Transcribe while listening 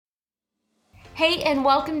Hey, and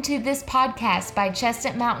welcome to this podcast by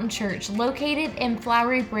Chestnut Mountain Church, located in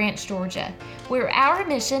Flowery Branch, Georgia, where our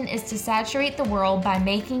mission is to saturate the world by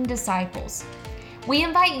making disciples. We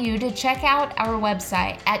invite you to check out our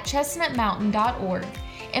website at chestnutmountain.org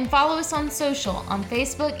and follow us on social on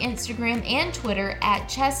Facebook, Instagram, and Twitter at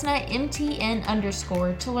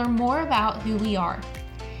chestnutmtn_ to learn more about who we are.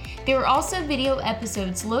 There are also video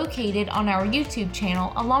episodes located on our YouTube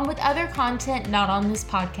channel, along with other content not on this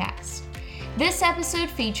podcast. This episode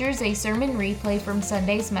features a sermon replay from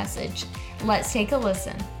Sunday's message. Let's take a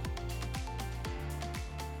listen.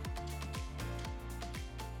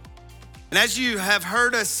 And as you have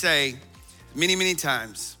heard us say many, many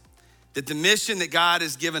times, that the mission that God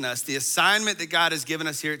has given us, the assignment that God has given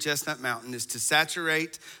us here at Chestnut Mountain is to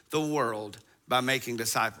saturate the world by making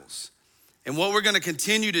disciples. And what we're gonna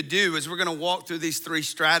continue to do is we're gonna walk through these three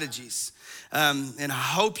strategies. And I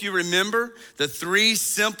hope you remember the three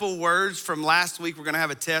simple words from last week. We're gonna have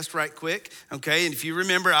a test right quick, okay? And if you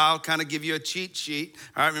remember, I'll kind of give you a cheat sheet.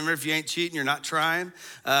 All right, remember, if you ain't cheating, you're not trying.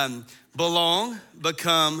 Belong,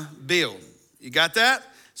 become, build. You got that?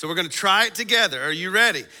 So we're gonna try it together. Are you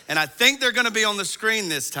ready? And I think they're gonna be on the screen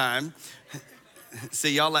this time.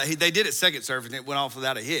 See, y'all, they did it second service and it went off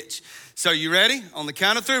without a hitch. So you ready? On the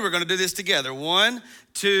count of three, we're gonna do this together. 1,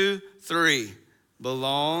 2, 3.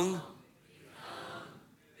 Belong.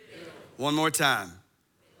 One more time.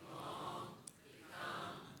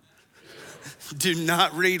 Do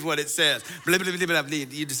not read what it says.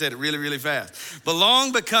 You just said it really, really fast.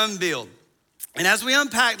 Belong, become, build. And as we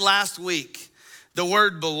unpacked last week, the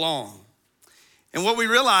word belong. And what we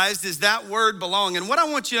realized is that word belong. And what I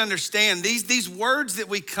want you to understand, these words that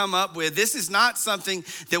we come up with, this is not something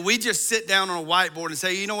that we just sit down on a whiteboard and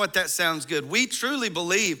say, you know what, that sounds good. We truly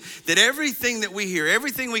believe that everything that we hear,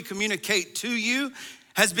 everything we communicate to you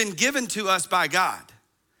has been given to us by God.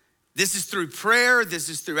 This is through prayer. This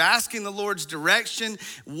is through asking the Lord's direction.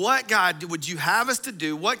 What, God, would you have us to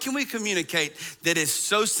do? What can we communicate that is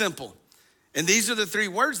so simple? And these are the three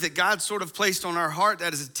words that God sort of placed on our heart,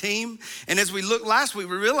 that is a team. And as we looked last week,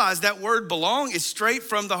 we realized that word belong is straight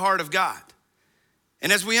from the heart of God.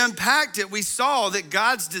 And as we unpacked it, we saw that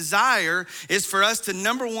God's desire is for us to,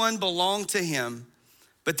 number one, belong to him.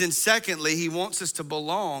 But then secondly, he wants us to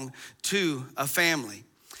belong to a family.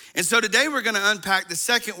 And so today we're gonna unpack the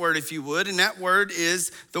second word, if you would, and that word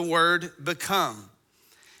is the word become.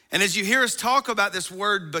 And as you hear us talk about this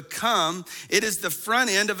word become, it is the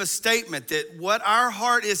front end of a statement that what our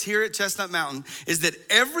heart is here at Chestnut Mountain is that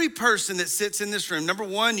every person that sits in this room, number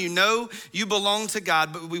one, you know you belong to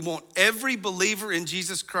God, but we want every believer in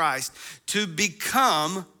Jesus Christ to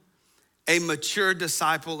become a mature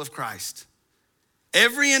disciple of Christ.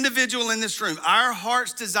 Every individual in this room, our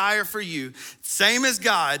heart's desire for you, same as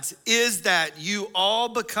God's, is that you all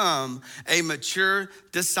become a mature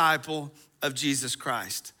disciple of Jesus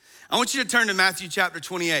Christ. I want you to turn to Matthew chapter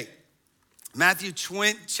 28. Matthew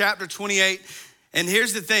chapter 28. And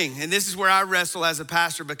here's the thing, and this is where I wrestle as a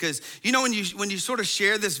pastor, because you know when you sort of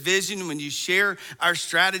share this vision, when you share our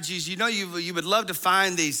strategies, you know you would love to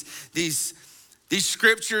find these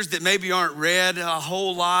scriptures that maybe aren't read a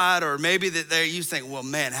whole lot, or maybe that you think, well,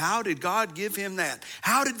 man, how did God give him that?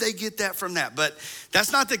 How did they get that from that? But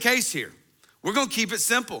that's not the case here. We're gonna keep it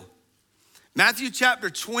simple. Matthew chapter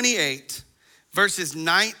 28, verses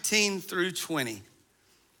 19 through 20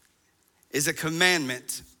 is a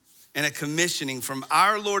commandment and a commissioning from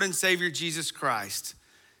our Lord and Savior Jesus Christ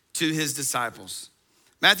to his disciples.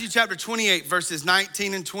 Matthew chapter 28, verses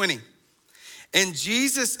 19 and 20. And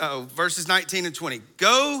Jesus, verses 19 and 20.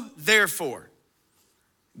 Go therefore,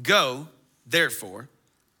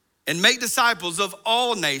 and make disciples of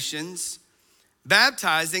all nations,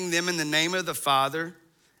 baptizing them in the name of the Father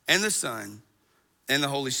and the Son and the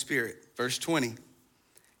Holy Spirit. Verse 20,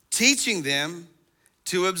 teaching them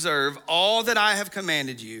to observe all that I have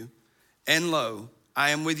commanded you, and lo,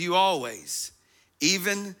 I am with you always,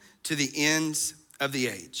 even to the ends of the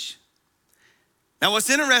age. Now,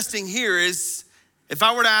 what's interesting here is, if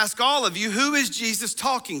I were to ask all of you, who is Jesus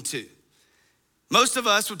talking to? Most of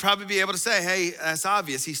us would probably be able to say, hey, that's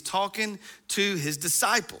obvious. He's talking to his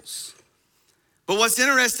disciples. But what's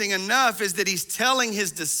interesting enough is that he's telling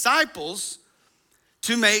his disciples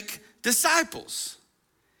to make disciples.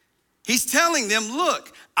 He's telling them,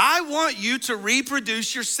 look, I want you to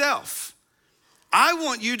reproduce yourself. I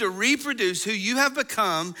want you to reproduce who you have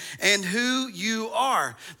become and who you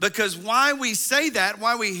are. Because why we say that,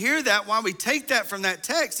 why we hear that, why we take that from that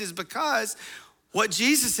text is because what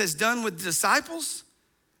Jesus has done with the disciples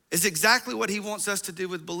is exactly what he wants us to do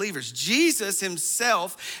with believers. Jesus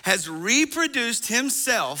himself has reproduced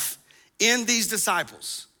himself in these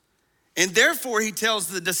disciples. And therefore, he tells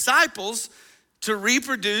the disciples to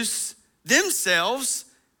reproduce themselves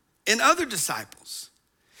in other disciples.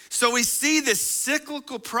 So we see this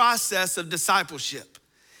cyclical process of discipleship.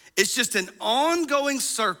 It's just an ongoing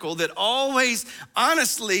circle that always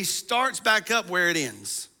honestly starts back up where it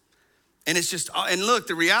ends. And it's just, and look,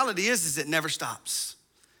 the reality is it never stops.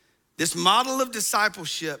 This model of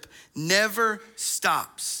discipleship never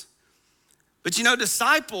stops. But you know,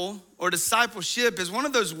 disciple or discipleship is one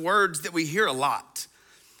of those words that we hear a lot.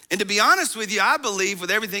 And to be honest with you, I believe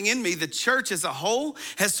with everything in me, the church as a whole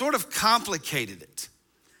has sort of complicated it.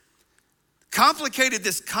 Complicated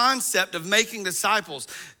this concept of making disciples.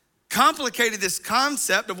 Complicated this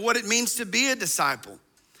concept of what it means to be a disciple.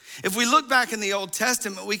 If we look back in the Old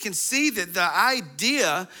Testament, we can see that the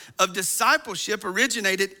idea of discipleship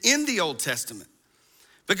originated in the Old Testament.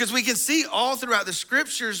 Because we can see all throughout the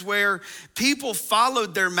scriptures where people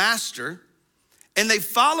followed their master, and they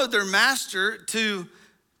followed their master to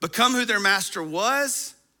become who their master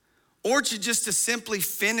was, or to simply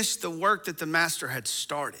finish the work that the master had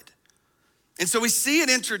started. And so we see it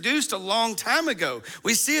introduced a long time ago.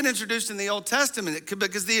 We see it introduced in the Old Testament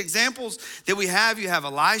because the examples that we have, you have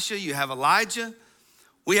Elisha, you have Elijah,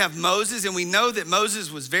 we have Moses, and we know that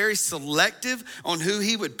Moses was very selective on who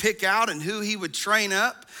he would pick out and who he would train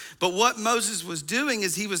up. But what Moses was doing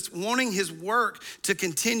is he was wanting his work to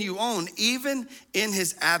continue on even in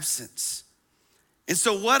his absence. And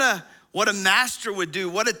so what a master would do,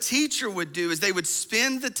 what a teacher would do is they would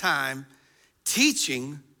spend the time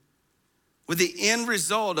teaching with the end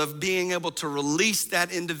result of being able to release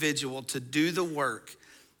that individual to do the work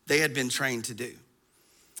they had been trained to do.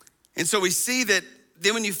 And so we see that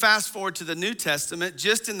then when you fast forward to the New Testament,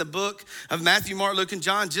 just in the book of Matthew, Mark, Luke, and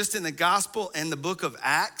John, just in the gospel and the book of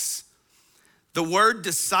Acts, the word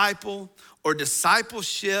disciple or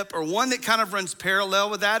discipleship, or one that kind of runs parallel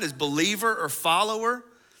with that is believer or follower.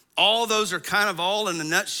 All those are kind of all in a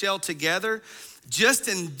nutshell together. Just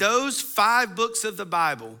in those 5 books of the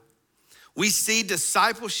Bible, we see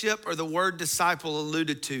discipleship or the word disciple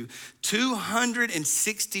alluded to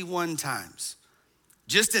 261 times.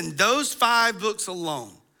 Just in those 5 books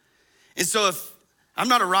alone. And so if, I'm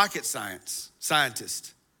not a rocket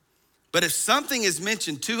scientist, but if something is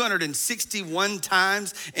mentioned 261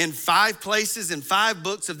 times in 5 places in 5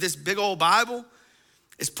 books of this big old Bible,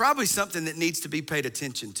 it's probably something that needs to be paid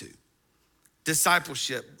attention to.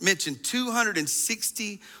 Discipleship mentioned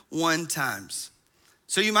 261 times.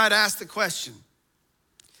 So you might ask the question,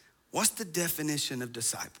 what's the definition of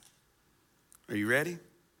disciple? Are you ready?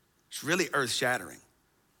 It's really earth-shattering.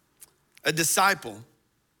 A disciple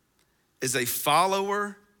is a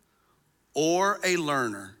follower or a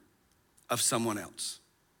learner of someone else.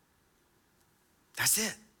 That's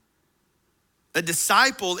it. A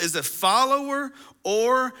disciple is a follower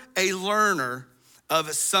or a learner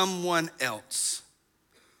of someone else.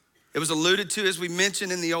 It was alluded to, as we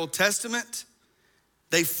mentioned in the Old Testament.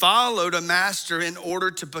 They followed a master in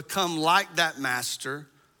order to become like that master,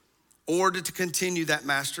 or to continue that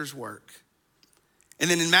master's work. And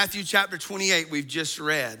then in Matthew chapter 28, we've just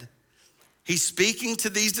read, he's speaking to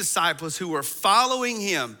these disciples who are following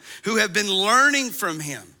him, who have been learning from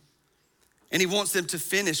him, and he wants them to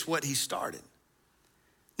finish what he started.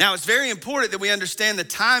 Now, it's very important that we understand the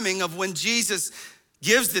timing of when Jesus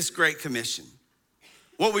gives this Great Commission.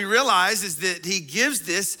 What we realize is that he gives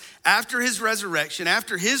this after his resurrection,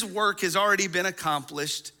 after his work has already been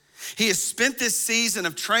accomplished. He has spent this season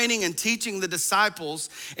of training and teaching the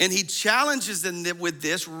disciples, and he challenges them with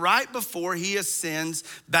this right before he ascends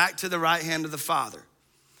back to the right hand of the Father.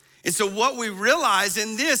 And so what we realize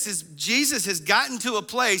in this is Jesus has gotten to a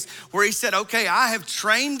place where he said, okay, I have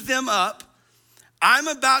trained them up. I'm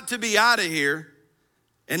about to be out of here,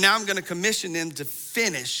 and now I'm gonna commission them to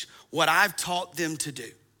finish what I've taught them to do.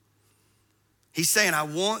 He's saying, I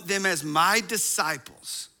want them as my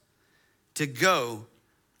disciples to go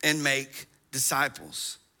and make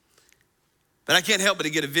disciples. But I can't help but to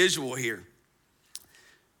get a visual here.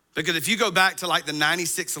 Because if you go back to like the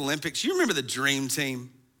 96 Olympics, you remember the Dream Team,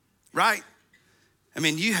 right? I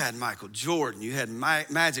mean, you had Michael Jordan, you had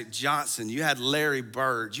Magic Johnson, you had Larry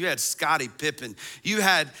Bird, you had Scottie Pippen.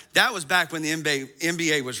 That was back when the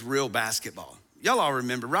NBA was real basketball. Y'all all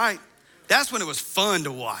remember, right? That's when it was fun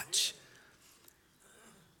to watch.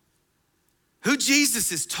 Who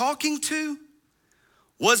Jesus is talking to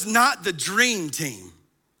was not the Dream Team.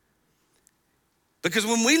 Because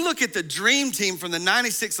when we look at the Dream Team from the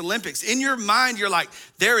 96 Olympics, in your mind, you're like,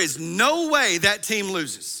 there is no way that team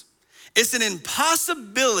loses. It's an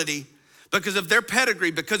impossibility because of their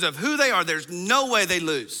pedigree, because of who they are. There's no way they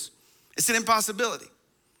lose. It's an impossibility.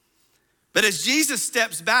 But as Jesus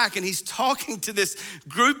steps back and he's talking to this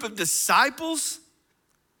group of disciples,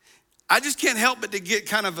 I just can't help but to get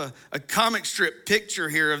kind of a comic strip picture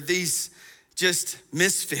here of these just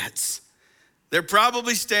misfits. They're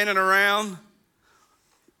probably standing around,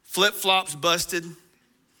 flip-flops busted,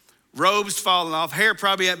 robes falling off, hair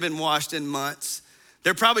probably hadn't been washed in months.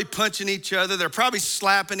 They're probably punching each other. They're probably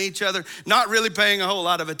slapping each other, not really paying a whole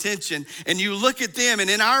lot of attention. And you look at them, and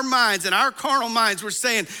in our minds, in our carnal minds, we're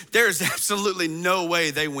saying there's absolutely no way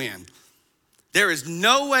they win. There is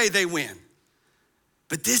no way they win.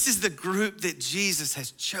 But this is the group that Jesus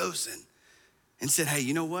has chosen and said, hey,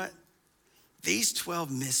 you know what? These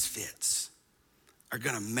 12 misfits are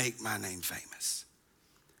gonna make my name famous.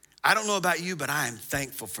 I don't know about you, but I am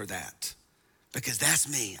thankful for that because that's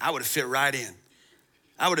me. I would have fit right in.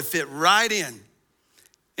 I would have fit right in.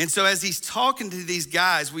 And so as he's talking to these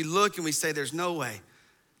guys, we look and we say, there's no way.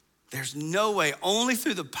 There's no way. Only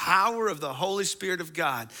through the power of the Holy Spirit of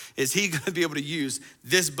God is he gonna be able to use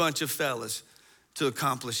this bunch of fellas to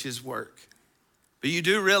accomplish his work. But you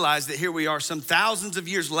do realize that here we are some thousands of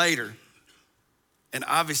years later, and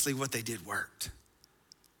obviously what they did worked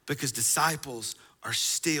because disciples are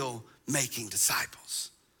still making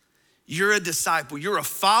disciples. You're a disciple, you're a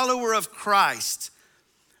follower of Christ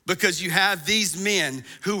because you have these men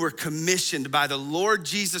who were commissioned by the Lord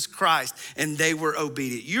Jesus Christ and they were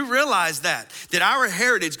obedient. You realize that our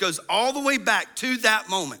heritage goes all the way back to that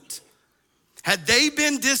moment. Had they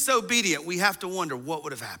been disobedient, we have to wonder what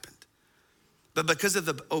would have happened. But because of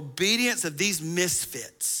the obedience of these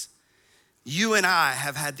misfits, you and I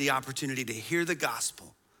have had the opportunity to hear the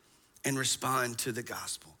gospel and respond to the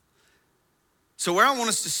gospel. So where I want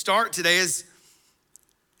us to start today is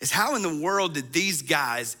how in the world did these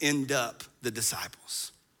guys end up the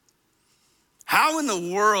disciples? How in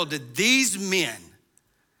the world did these men,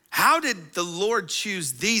 how did the Lord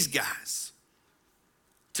choose these guys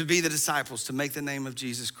to be the disciples, to make the name of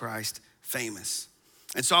Jesus Christ famous?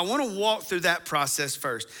 And so I want to walk through that process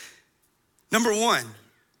first. Number one,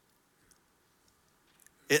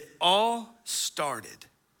 it all started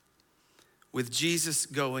with Jesus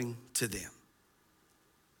going to them.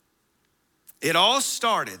 It all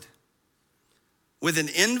started with an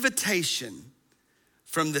invitation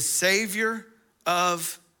from the Savior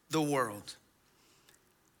of the world.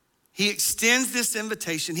 He extends this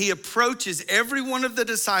invitation. He approaches every one of the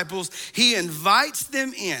disciples. He invites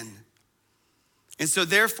them in. And so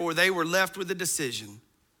therefore they were left with a decision.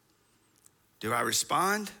 Do I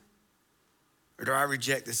respond or do I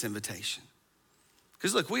reject this invitation?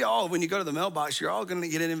 Because look, we all, when you go to the mailbox, you're all gonna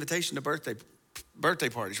get an invitation to birthday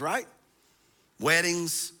parties, right?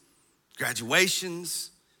 Weddings, graduations.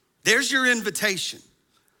 There's your invitation.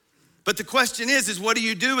 But the question is what do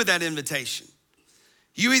you do with that invitation?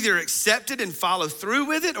 You either accept it and follow through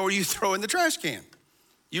with it or you throw it in the trash can.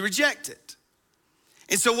 You reject it.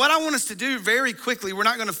 And so what I want us to do very quickly, we're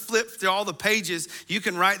not gonna flip through all the pages. You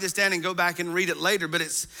can write this down and go back and read it later, but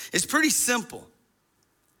it's pretty simple.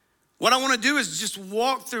 What I wanna do is just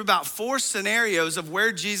walk through about 4 scenarios of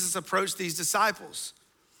where Jesus approached these disciples.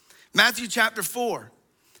 Matthew chapter 4,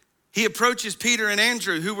 he approaches Peter and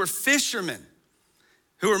Andrew, who were fishermen,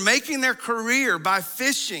 who were making their career by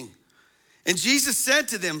fishing. And Jesus said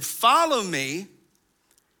to them, follow me,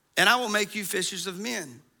 and I will make you fishers of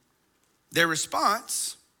men. Their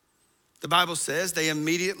response, the Bible says, they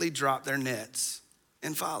immediately dropped their nets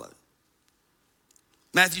and followed.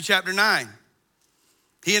 Matthew chapter 9,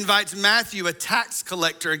 he invites Matthew, a tax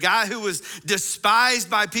collector, a guy who was despised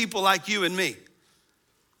by people like you and me.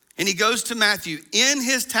 And he goes to Matthew in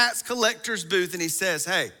his tax collector's booth and he says,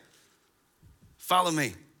 hey, follow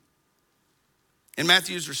me. And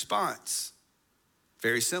Matthew's response,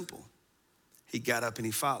 very simple. He got up and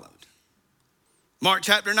he followed. Mark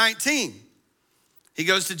chapter 19, he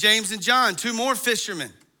goes to James and John, 2 more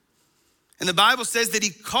fishermen. And the Bible says that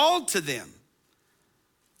he called to them.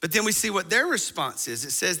 But then we see what their response is.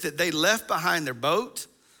 It says that they left behind their boat,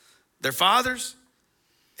 their fathers,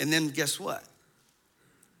 and then guess what?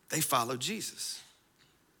 They followed Jesus.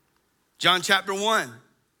 John chapter 1,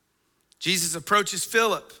 Jesus approaches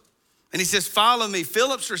Philip and he says, follow me.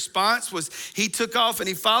 Philip's response was he took off and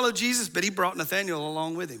he followed Jesus, but he brought Nathanael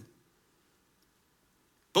along with him.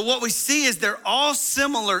 But what we see is they're all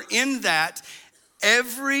similar in that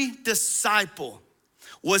every disciple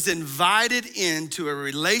was invited into a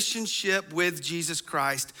relationship with Jesus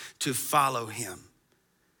Christ to follow him.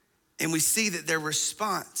 And we see that their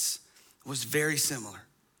response was very similar.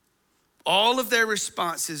 All of their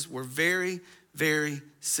responses were very, very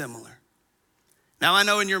similar. Now I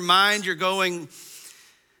know in your mind you're going,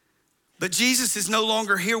 but Jesus is no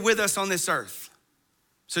longer here with us on this earth.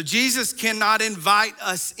 So Jesus cannot invite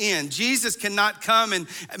us in. Jesus cannot come and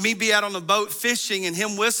me be out on the boat fishing and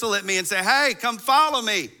him whistle at me and say, hey, come follow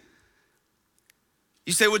me.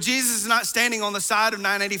 You say, well, Jesus is not standing on the side of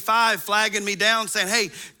 985 flagging me down saying, hey,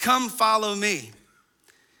 come follow me.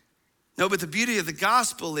 No, but the beauty of the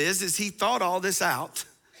gospel is he thought all this out.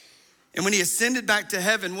 And when he ascended back to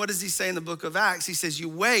heaven, what does he say in the book of Acts? He says, you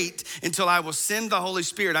wait until I will send the Holy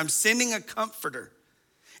Spirit. I'm sending a comforter.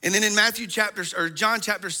 And then in John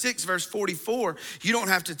chapter 6, verse 44, you don't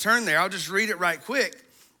have to turn there. I'll just read it right quick.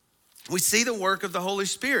 We see the work of the Holy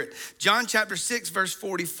Spirit. John chapter 6, verse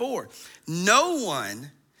 44. No one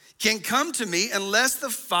can come to me unless the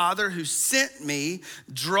Father who sent me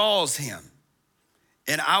draws him,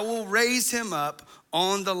 and I will raise him up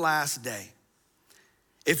on the last day.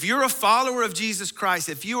 If you're a follower of Jesus Christ,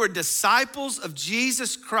 if you are disciples of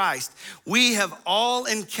Jesus Christ, we have all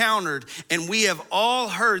encountered and we have all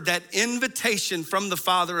heard that invitation from the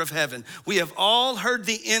Father of heaven. We have all heard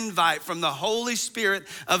the invite from the Holy Spirit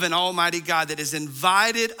of an almighty God that has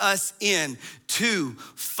invited us in to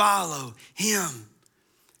follow him.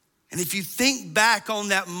 And if you think back on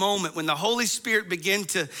that moment when the Holy Spirit began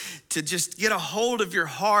to just get a hold of your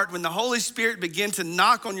heart, when the Holy Spirit began to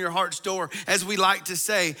knock on your heart's door, as we like to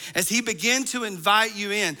say, as he began to invite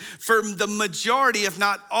you in, for the majority, if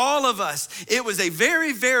not all of us, it was a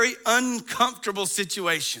very, very uncomfortable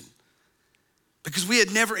situation because we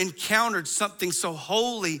had never encountered something so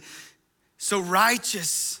holy, so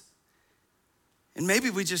righteous, and maybe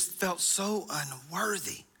we just felt so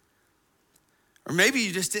unworthy. Or maybe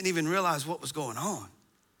you just didn't even realize what was going on.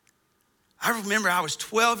 I remember I was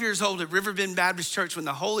 12 years old at Riverbend Baptist Church when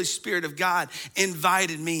the Holy Spirit of God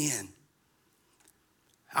invited me in.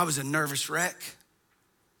 I was a nervous wreck.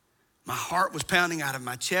 My heart was pounding out of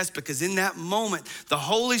my chest because in that moment, the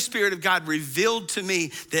Holy Spirit of God revealed to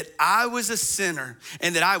me that I was a sinner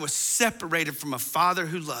and that I was separated from a Father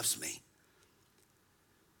who loves me.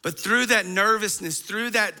 But through that nervousness, through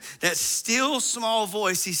that still small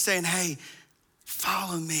voice, he's saying, hey,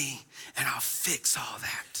 follow me and I'll fix all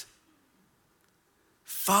that.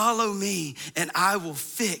 Follow me and I will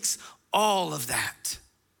fix all of that.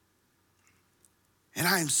 And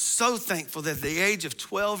I am so thankful that at the age of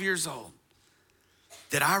 12 years old,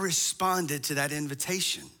 that I responded to that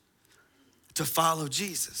invitation to follow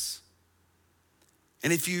Jesus.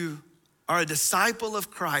 And if you are a disciple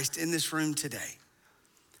of Christ in this room today,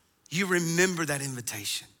 you remember that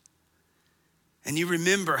invitation. And you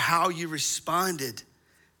remember how you responded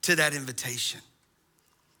to that invitation.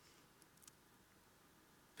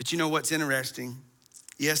 But you know what's interesting?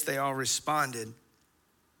 Yes, they all responded.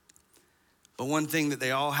 But one thing that they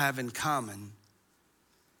all have in common,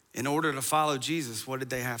 in order to follow Jesus, what did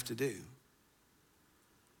they have to do?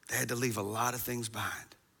 They had to leave a lot of things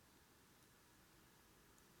behind.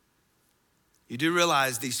 You do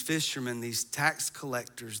realize these fishermen, these tax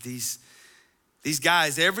collectors, these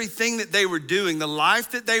guys, everything that they were doing, the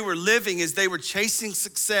life that they were living is they were chasing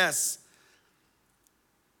success.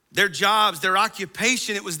 Their jobs, their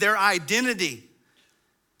occupation, it was their identity.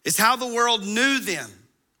 It's how the world knew them.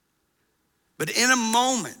 But in a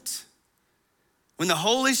moment, when the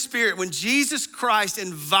Holy Spirit, when Jesus Christ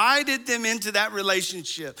invited them into that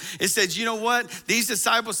relationship, it says, you know what? These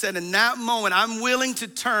disciples said, in that moment, I'm willing to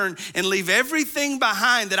turn and leave everything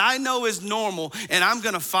behind that I know is normal, and I'm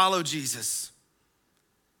gonna follow Jesus.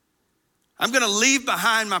 I'm gonna leave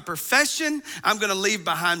behind my profession. I'm gonna leave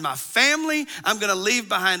behind my family. I'm gonna leave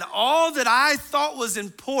behind all that I thought was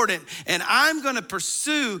important. And I'm gonna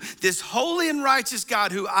pursue this holy and righteous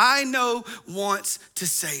God who I know wants to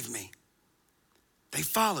save me. They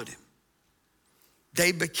followed him.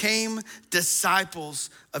 They became disciples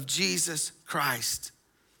of Jesus Christ.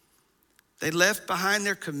 They left behind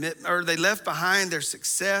their commitment, or they left behind their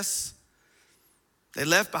success. They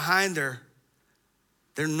left behind their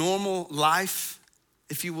normal life,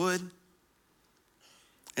 if you would.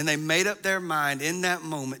 And they made up their mind in that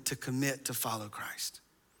moment to commit to follow Christ.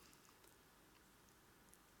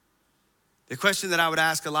 The question that I would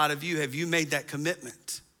ask a lot of you, have you made that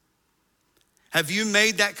commitment? Have you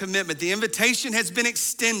made that commitment? The invitation has been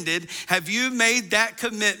extended. Have you made that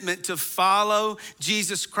commitment to follow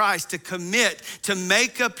Jesus Christ, to commit, to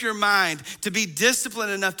make up your mind, to be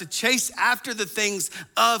disciplined enough to chase after the things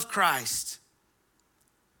of Christ?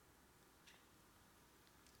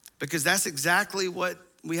 Because that's exactly what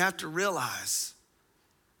we have to realize,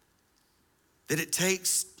 that it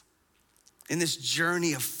takes in this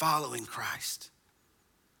journey of following Christ.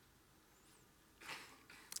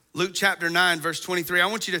 Luke chapter 9, verse 23. I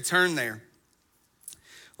want you to turn there.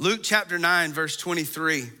 Luke chapter 9, verse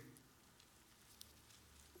 23.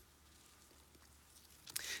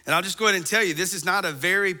 And I'll just go ahead and tell you, this is not a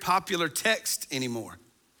very popular text anymore.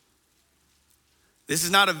 This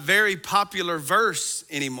is not a very popular verse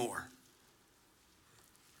anymore.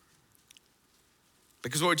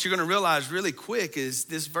 Because what you're going to realize really quick is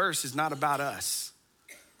this verse is not about us.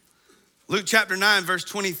 Luke chapter 9, verse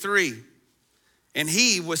 23. And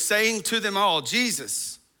he was saying to them all,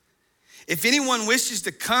 Jesus, if anyone wishes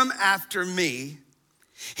to come after me,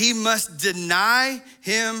 he must deny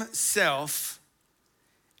himself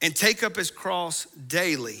and take up his cross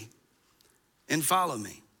daily and follow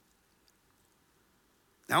me.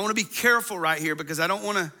 Now I want to be careful right here because I don't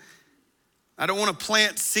want to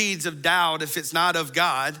plant seeds of doubt if it's not of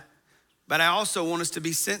God, but I also want us to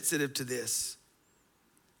be sensitive to this.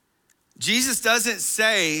 Jesus doesn't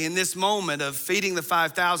say in this moment of feeding the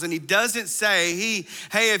 5,000, he doesn't say,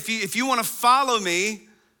 hey, if you want to follow me,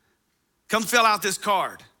 come fill out this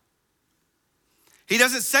card. He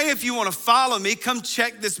doesn't say, if you want to follow me, come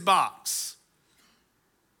check this box.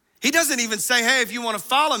 He doesn't even say, hey, if you want to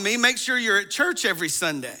follow me, make sure you're at church every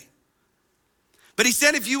Sunday. But he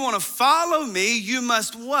said, if you want to follow me, you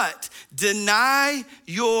must what? Deny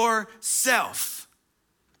yourself.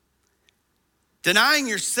 Denying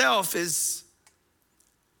yourself is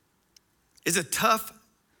a tough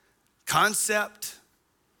concept.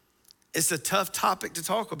 It's a tough topic to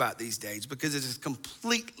talk about these days because it is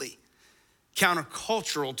completely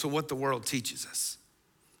countercultural to what the world teaches us.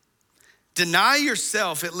 Deny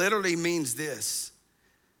yourself, it literally means this: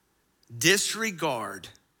 disregard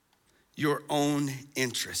your own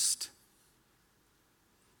interest.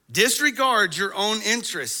 Disregard your own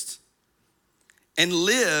interest and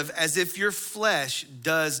live as if your flesh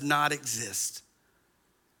does not exist.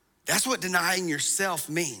 That's what denying yourself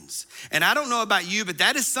means. And I don't know about you, but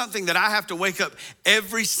that is something that I have to wake up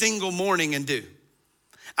every single morning and do.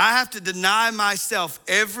 I have to deny myself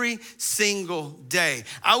every single day.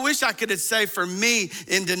 I wish I could say for me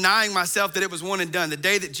in denying myself that it was one and done. The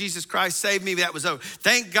day that Jesus Christ saved me, that was over.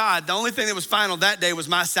 Thank God, the only thing that was final that day was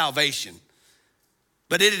my salvation.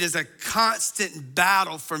 But it is a constant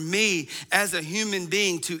battle for me as a human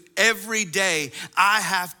being to every day, I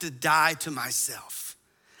have to die to myself.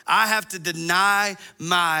 I have to deny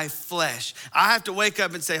my flesh. I have to wake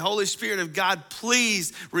up and say, Holy Spirit of God,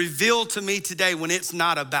 please reveal to me today when it's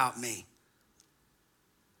not about me.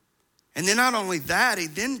 And then not only that, he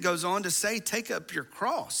then goes on to say, take up your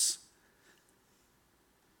cross.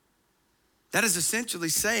 That is essentially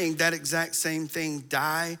saying that exact same thing,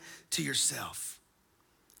 die to yourself.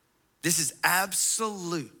 This is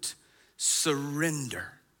absolute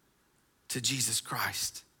surrender to Jesus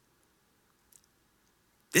Christ.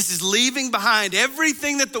 This is leaving behind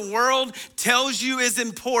everything that the world tells you is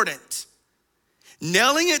important,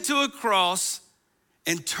 nailing it to a cross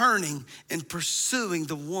and turning and pursuing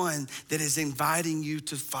the one that is inviting you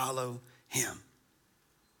to follow him.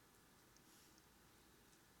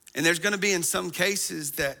 And there's going to be in some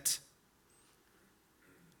cases that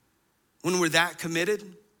when we're that committed,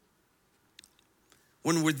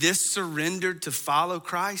 when we're this surrendered to follow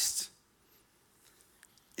Christ,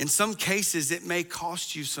 in some cases, it may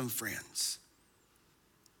cost you some friends.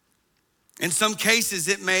 In some cases,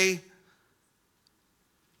 it may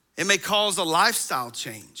cause a lifestyle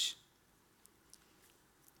change.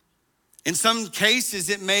 In some cases,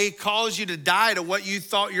 it may cause you to die to what you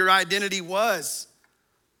thought your identity was.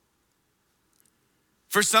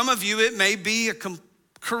 For some of you, it may be a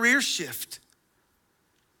career shift.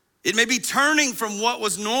 It may be turning from what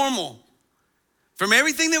was normal, from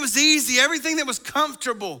everything that was easy, everything that was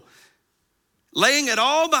comfortable, laying it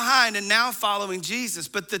all behind and now following Jesus.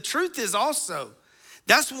 But the truth is also,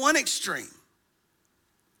 that's one extreme.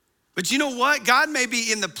 But you know what? God may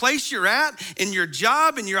be in the place you're at, in your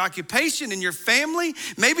job, in your occupation, in your family.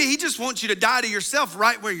 Maybe he just wants you to die to yourself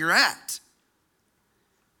right where you're at.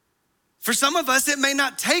 For some of us, it may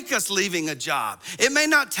not take us leaving a job. It may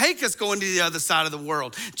not take us going to the other side of the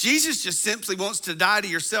world. Jesus just simply wants to die to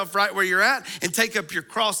yourself right where you're at and take up your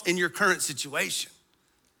cross in your current situation.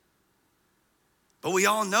 But we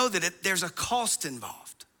all know that there's a cost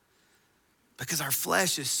involved because our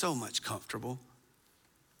flesh is so much comfortable.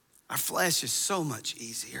 Our flesh is so much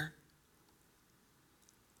easier.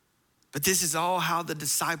 But this is all how the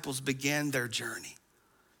disciples began their journey.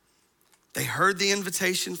 They heard the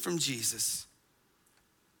invitation from Jesus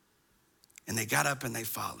and they got up and they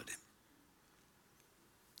followed him.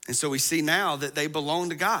 And so we see now that they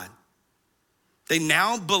belong to God. They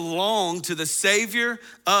now belong to the Savior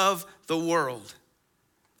of the world.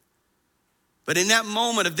 But in that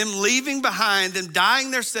moment of them leaving behind, them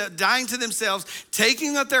dying to themselves,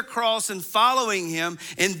 taking up their cross and following him,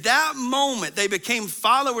 in that moment, they became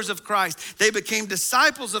followers of Christ. They became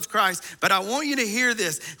disciples of Christ. But I want you to hear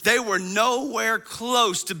this. They were nowhere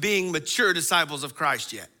close to being mature disciples of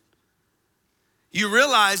Christ yet. You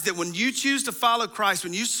realize that when you choose to follow Christ,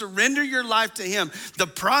 when you surrender your life to him, the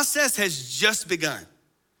process has just begun.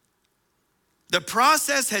 The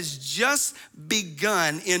process has just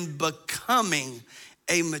begun in becoming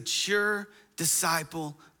a mature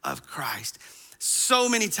disciple of Christ. So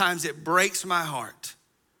many times it breaks my heart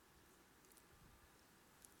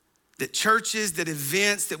that churches, that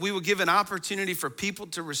events, that we will give an opportunity for people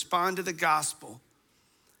to respond to the gospel.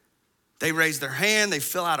 They raise their hand, they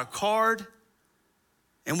fill out a card,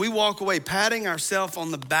 and we walk away patting ourselves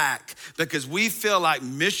on the back because we feel like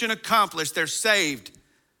mission accomplished, they're saved.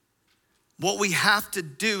 What we have to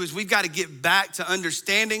do is we've got to get back to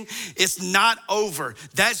understanding it's not over.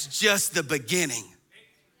 That's just the beginning.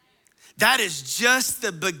 That is just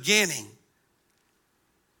the beginning.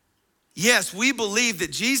 Yes, we believe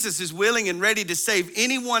that Jesus is willing and ready to save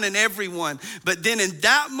anyone and everyone. But then in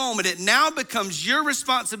that moment, it now becomes your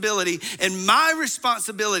responsibility and my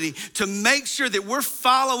responsibility to make sure that we're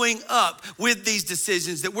following up with these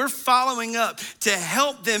decisions, that we're following up to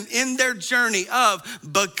help them in their journey of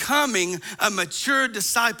becoming a mature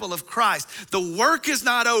disciple of Christ. The work is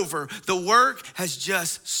not over. The work has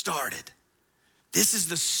just started. This is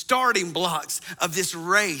the starting blocks of this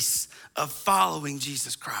race of following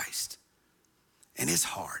Jesus Christ. And it's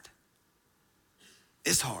hard.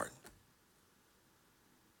 It's hard.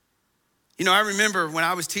 You know, I remember when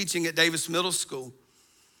I was teaching at Davis Middle School,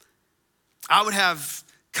 I would have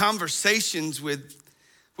conversations with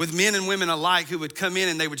men and women alike who would come in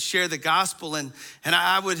and they would share the gospel. And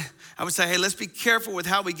I would say, hey, let's be careful with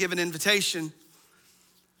how we give an invitation,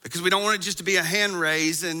 because we don't want it just to be a hand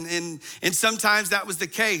raise. And sometimes that was the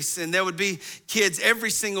case. And there would be kids every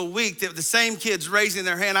single week, that the same kids raising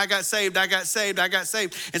their hand, I got saved, I got saved, I got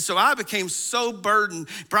saved. And so I became so burdened.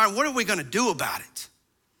 Brian, what are we gonna do about it?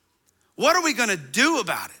 What are we gonna do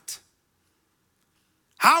about it?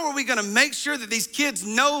 How are we gonna make sure that these kids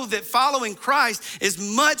know that following Christ is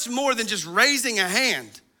much more than just raising a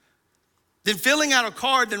hand, than filling out a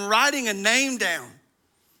card, than writing a name down?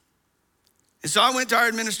 And so I went to our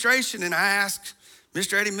administration and I asked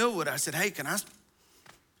Mr. Eddie Millwood, I said, hey, can I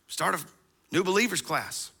start a new believers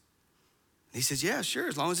class? And he says, yeah, sure,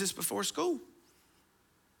 as long as it's before school.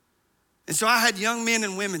 And so I had young men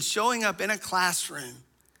and women showing up in a classroom,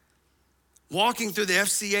 walking through the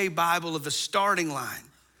FCA Bible of the starting line.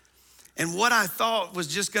 And what I thought was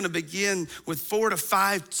just gonna begin with 4 to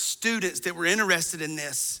 5 students that were interested in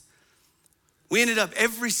this, we ended up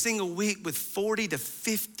every single week with 40 to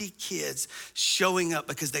 50 kids showing up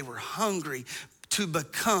because they were hungry to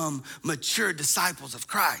become mature disciples of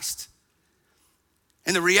Christ.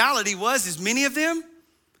 And the reality was many of them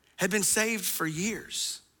had been saved for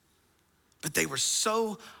years, but they were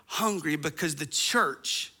so hungry because the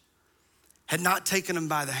church had not taken them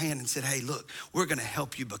by the hand and said, hey, look, we're gonna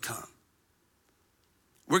help you become.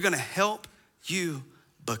 We're gonna help you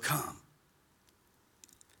become.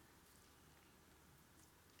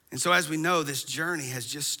 And so as we know, this journey has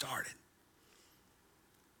just started.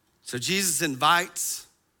 So Jesus invites,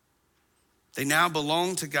 they now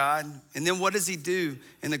belong to God. And then what does he do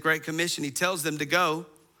in the Great Commission? He tells them to go.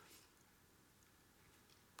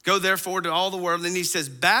 Go therefore to all the world. And he says,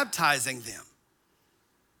 baptizing them.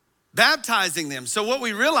 Baptizing them. So what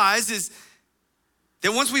we realize is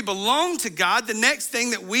that once we belong to God, the next thing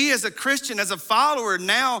that we as a Christian, as a follower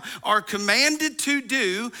now are commanded to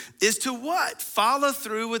do is to what? Follow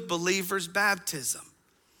through with believers' baptism.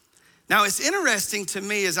 Now it's interesting to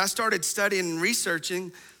me as I started studying and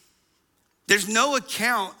researching, there's no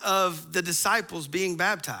account of the disciples being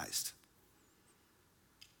baptized.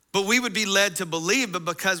 But we would be led to believe, but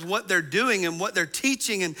because what they're doing and what they're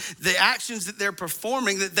teaching and the actions that they're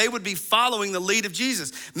performing, that they would be following the lead of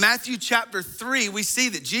Jesus. Matthew chapter 3, we see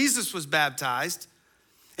that Jesus was baptized.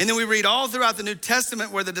 And then we read all throughout the New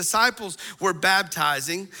Testament where the disciples were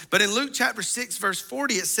baptizing. But in Luke chapter 6, verse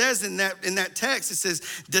 40, it says in that text, it says,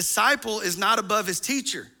 disciple is not above his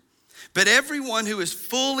teacher, but everyone who is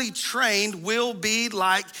fully trained will be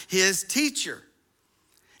like his teacher.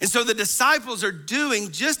 And so the disciples are doing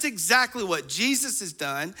just exactly what Jesus has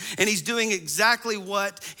done, and he's doing exactly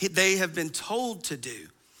what they have been told to do.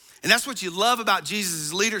 And that's what you love about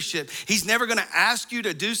Jesus' leadership. He's never gonna ask you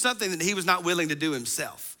to do something that he was not willing to do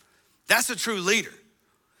himself. That's a true leader.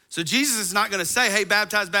 So Jesus is not gonna say, hey,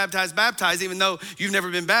 baptize, baptize, baptize, even though you've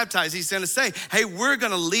never been baptized. He's gonna say, hey, we're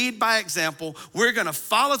gonna lead by example. We're gonna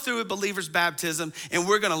follow through with believers' baptism, and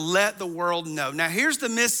we're gonna let the world know. Now, here's the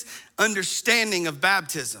misunderstanding of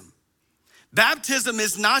baptism. Baptism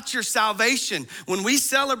is not your salvation. When we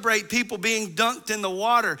celebrate people being dunked in the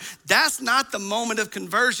water, that's not the moment of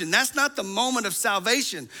conversion. That's not the moment of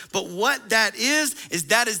salvation. But what that is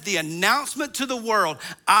the announcement to the world.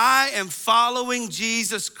 I am following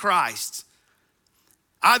Jesus Christ.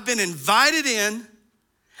 I've been invited in.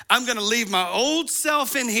 I'm gonna leave my old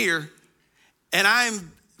self in here, and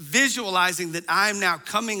I'm visualizing that I am now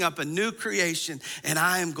coming up a new creation, and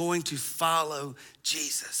I am going to follow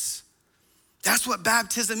Jesus. That's what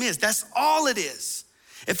baptism is. That's all it is.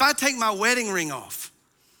 If I take my wedding ring off,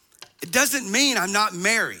 it doesn't mean I'm not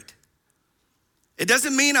married. It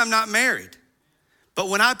doesn't mean I'm not married. But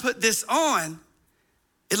when I put this on,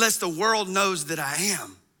 it lets the world knows that I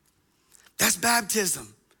am. That's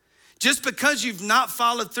baptism. Just because you've not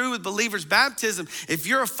followed through with believers' baptism, if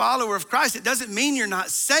you're a follower of Christ, it doesn't mean you're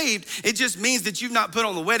not saved. It just means that you've not put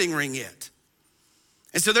on the wedding ring yet.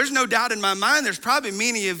 And so there's no doubt in my mind, there's probably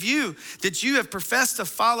many of you that you have professed to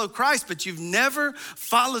follow Christ, but you've never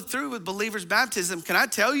followed through with believers' baptism. Can I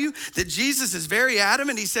tell you that Jesus is very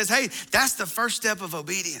adamant? He says, hey, that's the first step of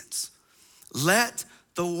obedience. Let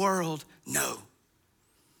the world know.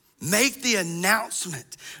 Make the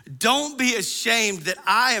announcement. Don't be ashamed that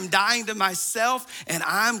I am dying to myself and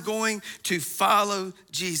I'm going to follow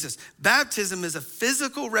Jesus. Baptism is a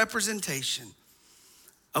physical representation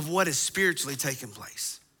of what is spiritually taking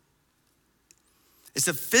place. It's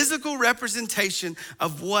a physical representation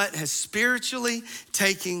of what has spiritually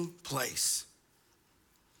taken place.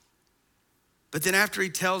 But then after he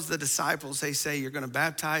tells the disciples, they say, you're gonna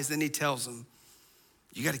baptize, then he tells them,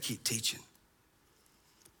 you gotta keep teaching.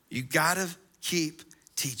 You gotta keep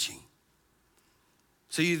teaching.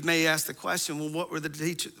 So you may ask the question, well, what were the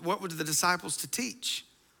disciples to teach?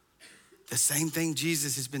 The same thing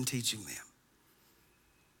Jesus has been teaching them.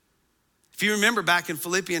 If you remember back in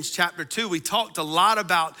Philippians chapter 2, we talked a lot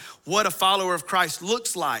about what a follower of Christ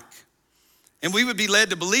looks like. And we would be led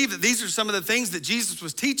to believe that these are some of the things that Jesus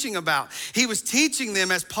was teaching about. He was teaching them,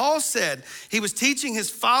 as Paul said, he was teaching his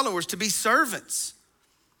followers to be servants.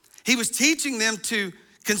 He was teaching them to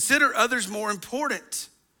consider others more important.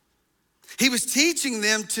 He was teaching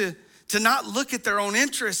them to not look at their own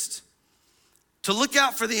interest, to look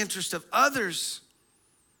out for the interest of others.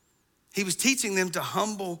 He was teaching them to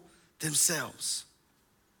humble themselves.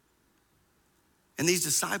 And these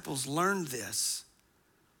disciples learned this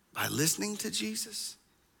by listening to Jesus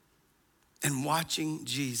and watching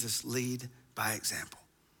Jesus lead by example.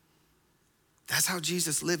 That's how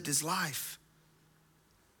Jesus lived his life.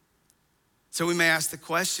 So we may ask the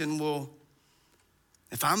question, well,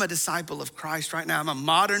 if I'm a disciple of Christ right now, I'm a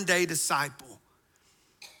modern day disciple,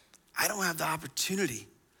 I don't have the opportunity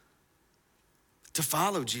to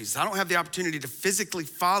follow Jesus. I don't have the opportunity to physically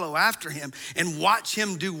follow after him and watch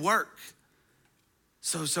him do work.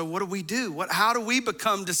 So what do we do? How do we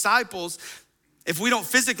become disciples if we don't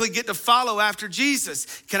physically get to follow after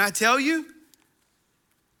Jesus? Can I tell you?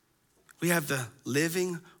 We have the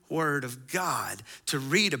living word of God to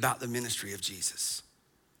read about the ministry of Jesus.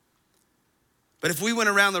 But if we went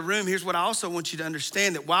around the room, here's what I also want you to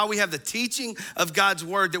understand, that while we have the teaching of God's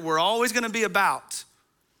word that we're always gonna be about,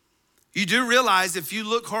 you do realize if you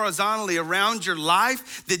look horizontally around your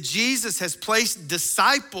life that Jesus has placed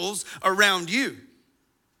disciples around you.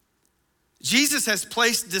 Jesus has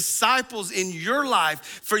placed disciples in your life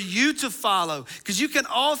for you to follow. Because you can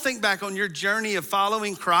all think back on your journey of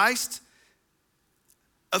following Christ,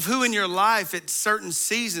 of who in your life at certain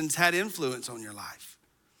seasons had influence on your life.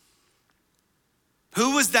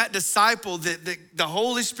 Who was that disciple that the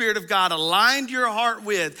Holy Spirit of God aligned your heart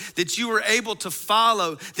with, that you were able to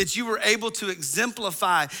follow, that you were able to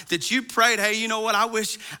exemplify, that you prayed, hey, you know what, I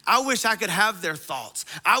wish I could have their thoughts.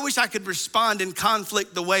 I wish I could respond in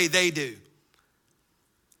conflict the way they do.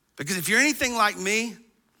 Because if you're anything like me,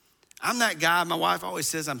 I'm that guy, my wife always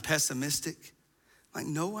says I'm pessimistic. I'm like,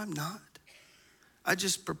 no, I'm not. I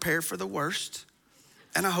just prepare for the worst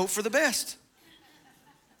and I hope for the best.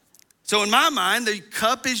 So in my mind, the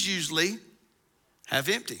cup is usually half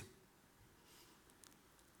empty.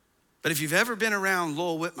 But if you've ever been around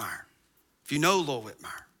Lowell Whitmire, if you know Lowell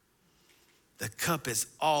Whitmire, the cup is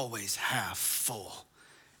always half full.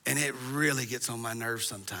 And it really gets on my nerves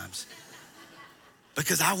sometimes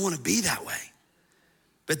because I want to be that way.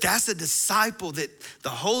 But that's a disciple that the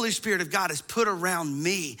Holy Spirit of God has put around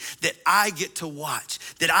me that I get to watch,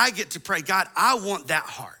 that I get to pray, God, I want that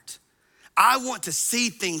heart. I want to see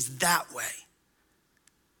things that way.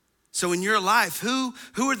 So in your life, who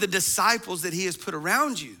are the disciples that he has put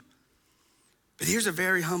around you? But here's a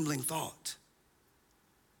very humbling thought.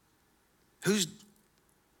 Whose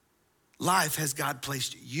life has God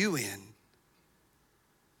placed you in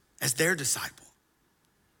as their disciple?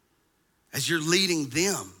 As you're leading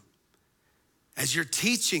them, as you're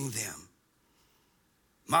teaching them.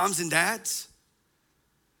 Moms and dads,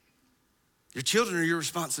 your children are your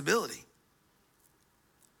responsibility.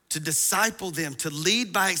 To disciple them, to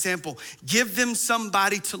lead by example, give them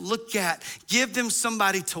somebody to look at, give them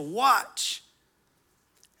somebody to watch.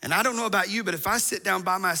 And I don't know about you, but if I sit down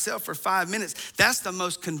by myself for 5 minutes, that's the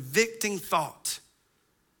most convicting thought.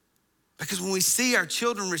 Because when we see our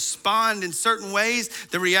children respond in certain ways,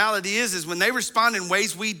 the reality is when they respond in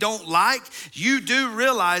ways we don't like, you do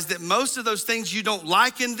realize that most of those things you don't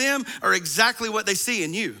like in them are exactly what they see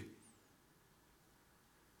in you.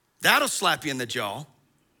 That'll slap you in the jaw.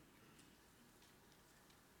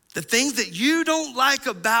 The things that you don't like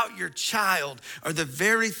about your child are the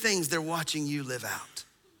very things they're watching you live out.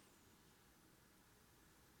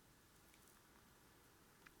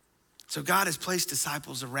 So God has placed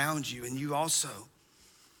disciples around you, and you also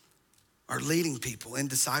are leading people in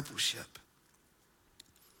discipleship.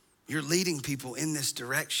 You're leading people in this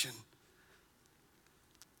direction.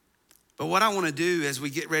 But what I want to do as we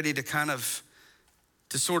get ready to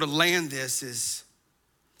sort of land this is,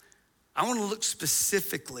 I want to look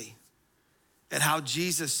specifically at how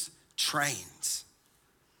Jesus trains.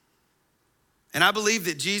 And I believe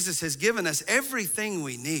that Jesus has given us everything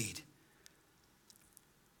we need.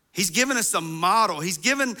 He's given us a model. He's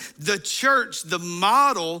given the church the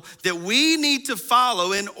model that we need to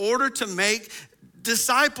follow in order to make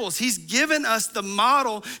disciples. He's given us the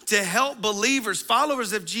model to help believers,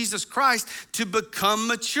 followers of Jesus Christ, to become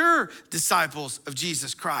mature disciples of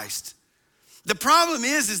Jesus Christ. The problem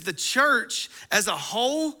is the church as a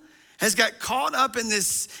whole has got caught up in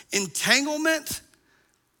this entanglement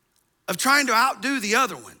of trying to outdo the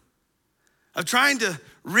other one, of trying to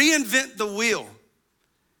reinvent the wheel,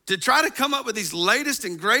 to try to come up with these latest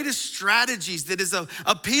and greatest strategies that is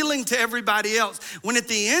appealing to everybody else. When at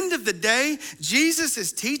the end of the day, Jesus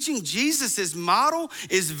is teaching, Jesus' model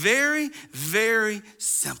is very, very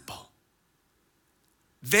simple.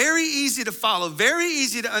 Very easy to follow, very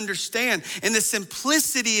easy to understand. And the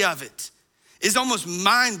simplicity of it is almost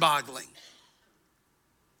mind-boggling.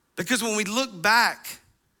 Because when we look back,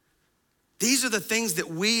 these are the things that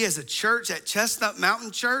we as a church at Chestnut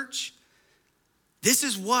Mountain Church, this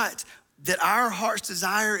is what that our heart's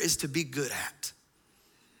desire is to be good at.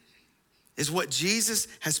 Is what Jesus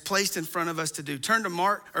has placed in front of us to do. Turn to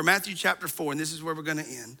Matthew chapter 4, and this is where we're gonna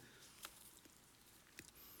end.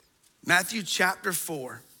 Matthew chapter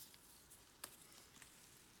 4.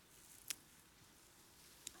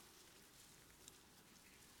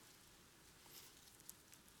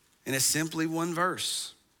 And it's simply one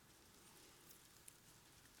verse.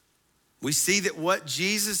 We see that what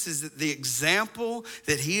Jesus is, the example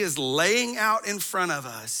that he is laying out in front of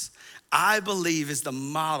us, I believe is the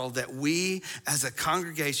model that we as a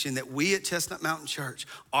congregation, that we at Chestnut Mountain Church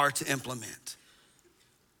are to implement.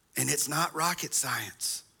 And it's not rocket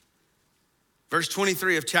science. Verse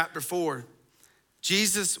 23 of chapter 4,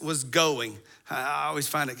 Jesus was going. I always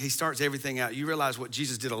find it, he starts everything out. You realize what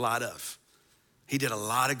Jesus did a lot of. He did a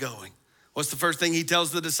lot of going. What's the first thing he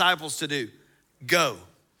tells the disciples to do? Go.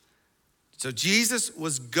 So Jesus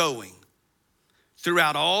was going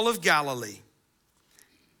throughout all of Galilee,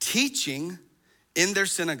 teaching in their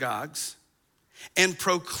synagogues and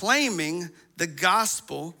proclaiming the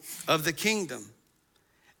gospel of the kingdom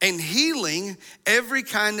and healing every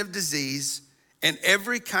kind of disease and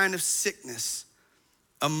every kind of sickness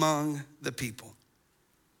among the people.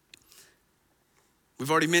 We've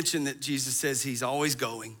already mentioned that Jesus says he's always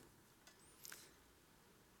going.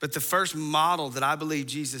 But the first model that I believe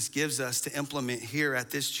Jesus gives us to implement here at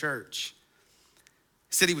this church,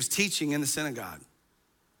 he said he was teaching in the synagogue.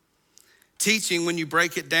 Teaching, when you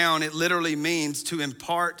break it down, it literally means to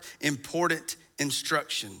impart important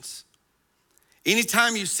instructions.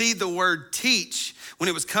 Anytime you see the word teach, when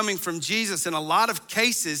it was coming from Jesus, in a lot of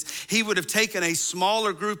cases, he would have taken a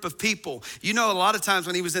smaller group of people. You know, a lot of times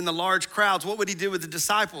when he was in the large crowds, what would he do with the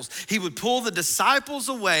disciples? He would pull the disciples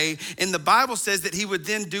away, and the Bible says that he would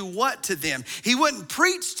then do what to them? He wouldn't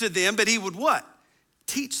preach to them, but he would what?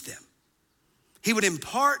 Teach them. He would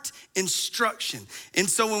impart instruction. And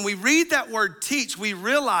so when we read that word teach, we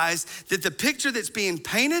realize that the picture that's being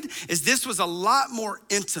painted is this was a lot more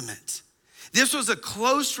intimate. This was a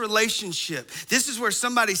close relationship. This is where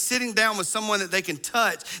somebody's sitting down with someone that they can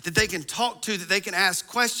touch, that they can talk to, that they can ask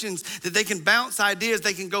questions, that they can bounce ideas,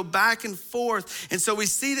 they can go back and forth. And so we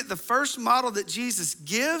see that the first model that Jesus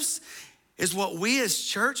gives is what we as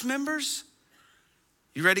church members,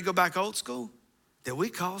 you ready to go back old school? That we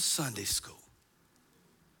call Sunday school.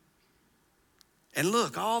 And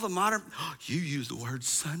look, all the modern, you use the word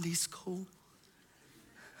Sunday school?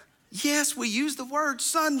 Yes, we use the word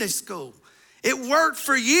Sunday school. It worked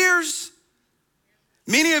for years.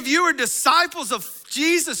 Many of you are disciples of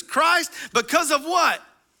Jesus Christ because of what?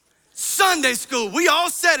 Sunday school. We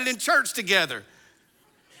all said it in church together.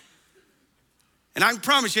 And I can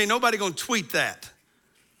promise you ain't nobody gonna tweet that.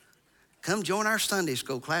 Come join our Sunday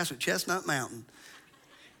school class at Chestnut Mountain.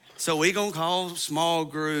 So we gonna call small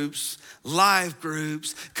groups, life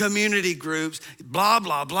groups, community groups, blah,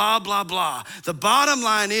 blah, blah, blah, blah. The bottom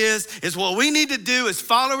line is what we need to do as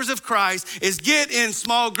followers of Christ is get in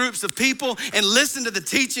small groups of people and listen to the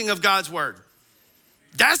teaching of God's word.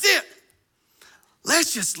 That's it.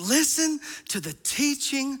 Let's just listen to the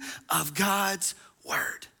teaching of God's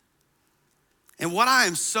word. And what I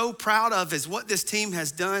am so proud of is what this team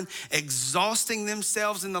has done, exhausting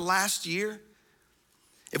themselves in the last year.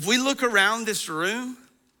 If we look around this room,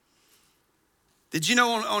 did you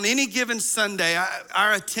know on any given Sunday,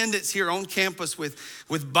 our attendance here on campus with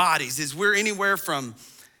bodies is we're anywhere from,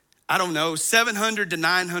 700 to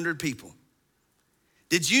 900 people.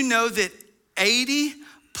 Did you know that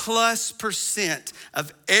 80+%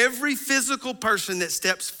 of every physical person that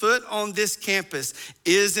steps foot on this campus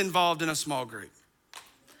is involved in a small group?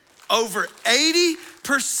 Over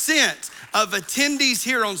 80% of attendees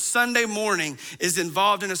here on Sunday morning is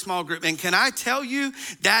involved in a small group. And can I tell you,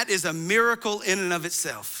 that is a miracle in and of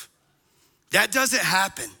itself. That doesn't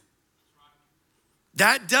happen.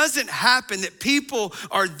 That doesn't happen, that people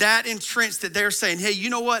are that entrenched that they're saying, hey, you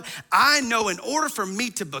know what? I know in order for me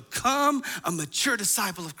to become a mature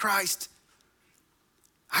disciple of Christ,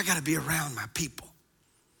 I gotta be around my people.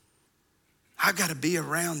 I've got to be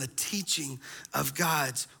around the teaching of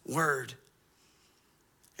God's word.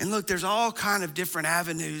 And look, there's all kind of different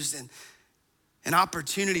avenues and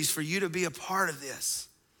opportunities for you to be a part of this.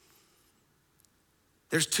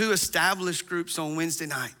 There's 2 established groups on Wednesday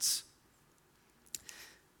nights.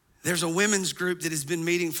 There's a women's group that has been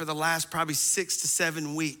meeting for the last probably 6 to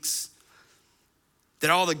 7 weeks,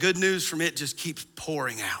 that all the good news from it just keeps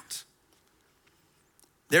pouring out.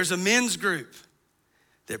 There's a men's group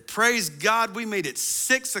that, praise God, we meet at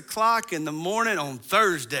 6 o'clock in the morning on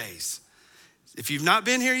Thursdays. If you've not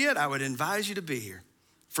been here yet, I would advise you to be here.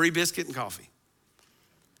 Free biscuit and coffee.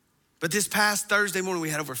 But this past Thursday morning, we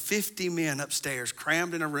had over 50 men upstairs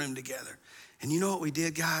crammed in a room together. And you know what we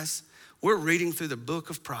did, guys? We're reading through the book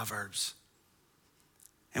of Proverbs.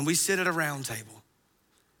 And we sit at a round table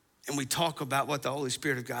and we talk about what the Holy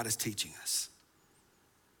Spirit of God is teaching us.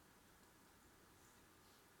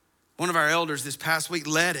 One of our elders this past week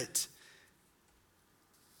led it.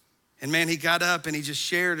 And man, he got up and he just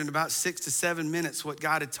shared in about 6 to 7 minutes what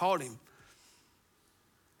God had taught him.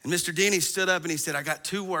 And Mr. Denny stood up and he said, I got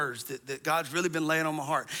 2 words that God's really been laying on my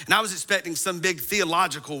heart. And I was expecting some big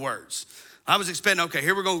theological words. I was expecting, okay,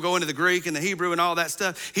 here we're gonna go into the Greek and the Hebrew and all that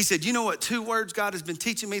stuff. He said, you know what 2 words God has been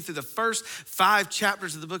teaching me through the first 5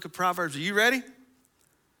 chapters of the book of Proverbs? Are you ready?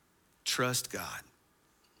 Trust God.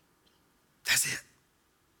 That's it.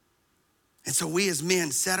 And so we as men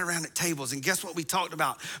sat around at tables, and guess what we talked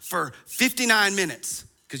about for 59 minutes?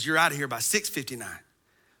 Because you're out of here by 6:59.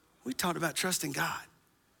 We talked about trusting God.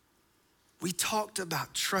 We talked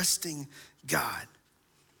about trusting God.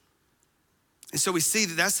 And so we see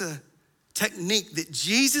that that's a technique that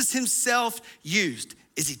Jesus himself used,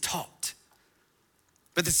 is he taught.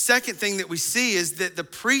 But the second thing that we see is that the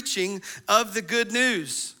preaching of the good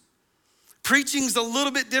news. Preaching's a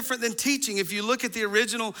little bit different than teaching. If you look at the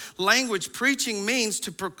original language, preaching means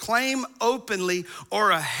to proclaim openly or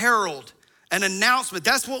a herald, an announcement.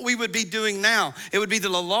 That's what we would be doing now. It would be the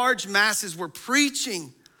large masses were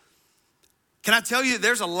preaching. Can I tell you,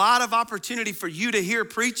 there's a lot of opportunity for you to hear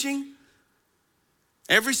preaching.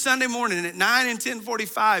 Every Sunday morning at 9 and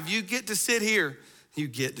 10:45, you get to sit here. You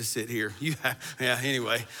get to sit here.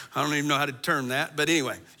 Anyway, I don't even know how to term that, but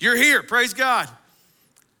anyway, you're here, praise God.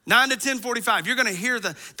 9 to 10:45, you're gonna hear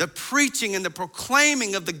the preaching and the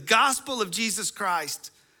proclaiming of the gospel of Jesus Christ.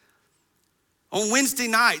 On Wednesday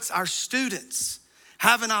nights, our students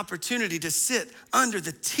have an opportunity to sit under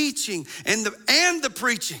the teaching and the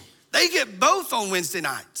preaching. They get both on Wednesday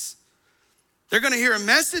nights. They're gonna hear a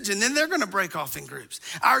message and then they're gonna break off in groups.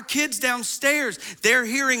 Our kids downstairs, they're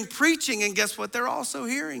hearing preaching, and guess what? They're also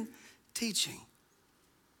hearing teaching.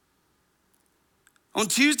 On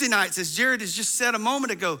Tuesday nights, as Jared has just said a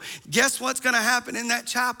moment ago, guess what's gonna happen in that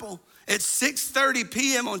chapel at 6:30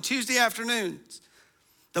 p.m. on Tuesday afternoons?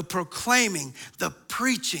 The proclaiming, the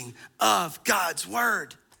preaching of God's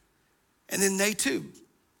word. And then they too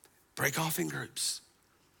break off in groups.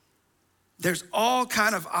 There's all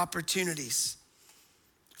kind of opportunities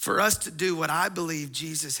for us to do what I believe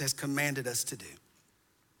Jesus has commanded us to do.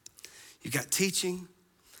 You got teaching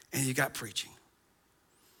and you got preaching.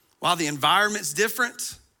 While the environment's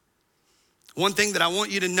different, one thing that I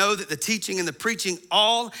want you to know that the teaching and the preaching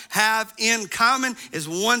all have in common is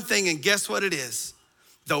one thing, and guess what it is?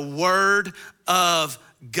 The word of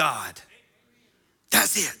God.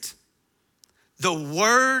 That's it. The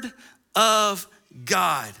word of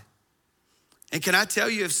God. And can I tell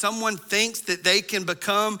you, if someone thinks that they can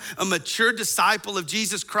become a mature disciple of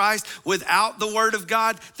Jesus Christ without the word of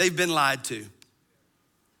God, they've been lied to.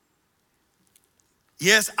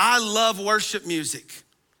 Yes, I love worship music.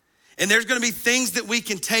 And there's gonna be things that we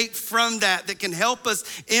can take from that can help us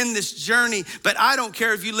in this journey. But I don't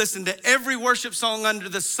care if you listen to every worship song under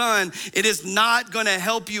the sun, it is not gonna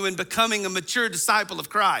help you in becoming a mature disciple of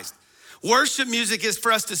Christ. Worship music is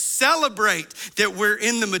for us to celebrate that we're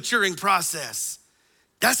in the maturing process.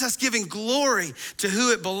 That's us giving glory to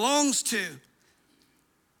who it belongs to.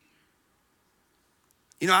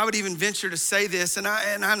 You know, I would even venture to say this, and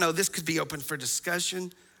I know this could be open for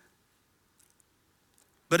discussion,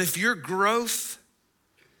 but if your growth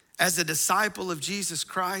as a disciple of Jesus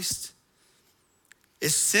Christ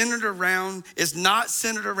is not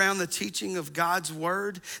centered around the teaching of God's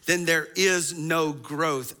word, then there is no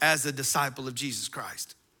growth as a disciple of Jesus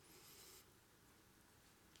Christ.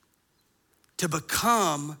 To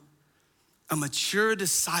become a mature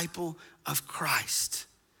disciple of Christ,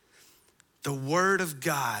 the word of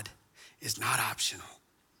God is not optional.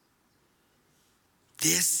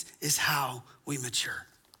 This is how we mature.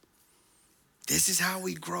 This is how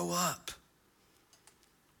we grow up.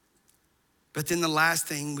 But then the last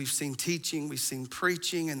thing, we've seen teaching, we've seen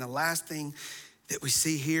preaching, and the last thing that we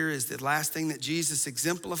see here is the last thing that Jesus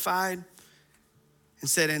exemplified and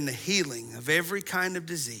said, in the healing of every kind of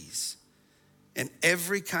disease and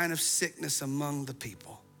every kind of sickness among the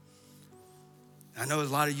people. I know a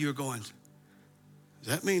lot of you are going,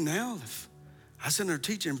 does that mean now if I sit there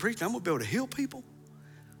teaching and preaching, I'm gonna be able to heal people?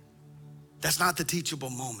 That's not the teachable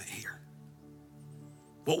moment here.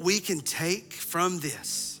 What we can take from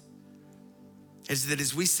this is that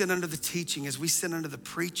as we sit under the teaching, as we sit under the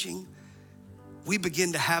preaching, we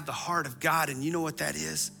begin to have the heart of God. And you know what that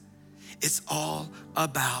is? It's all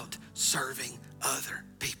about serving other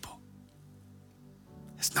people.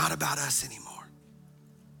 It's not about us anymore.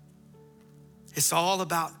 It's all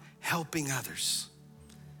about helping others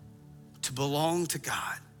to belong to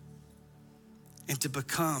God and to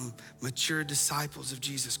become mature disciples of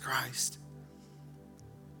Jesus Christ.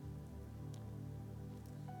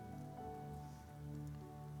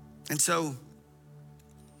 And so,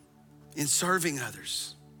 in serving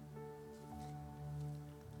others,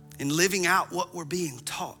 in living out what we're being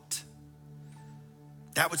taught,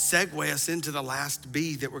 that would segue us into the last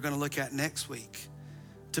B that we're gonna look at next week,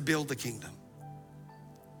 to build the kingdom.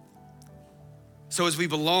 So as we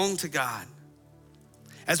belong to God,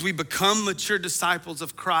 as we become mature disciples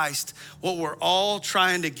of Christ, what we're all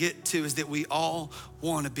trying to get to is that we all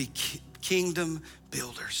wanna be kingdom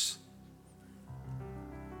builders.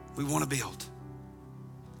 We wanna build.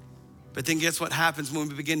 But then guess what happens when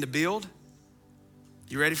we begin to build?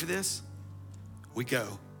 You ready for this? We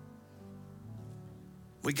go.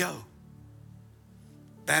 We go.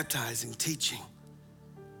 Baptizing, teaching,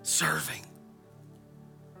 serving.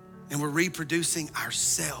 And we're reproducing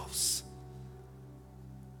ourselves.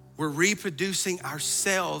 We're reproducing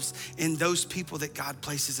ourselves in those people that God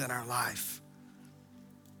places in our life.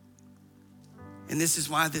 And this is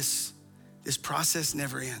why this process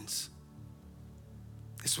never ends.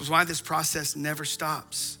 This is why this process never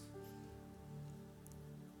stops.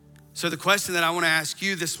 So the question that I want to ask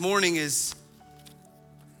you this morning is,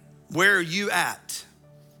 where are you at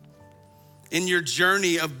in your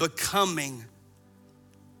journey of becoming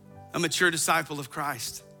a mature disciple of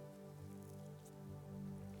Christ?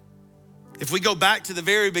 If we go back to the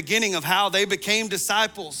very beginning of how they became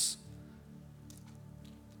disciples,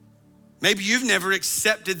 maybe you've never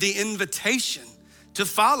accepted the invitation to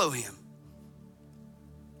follow him.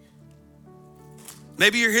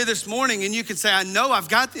 Maybe you're here this morning and you can say, I know I've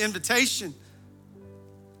got the invitation.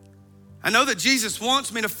 I know that Jesus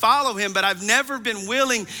wants me to follow him, but I've never been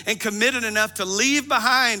willing and committed enough to leave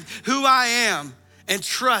behind who I am and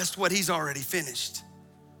trust what he's already finished.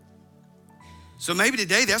 So maybe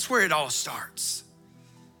today that's where it all starts.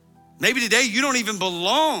 Maybe today you don't even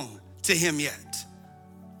belong to him yet.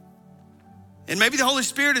 And maybe the Holy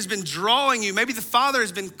Spirit has been drawing you. Maybe the Father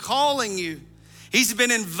has been calling you. He's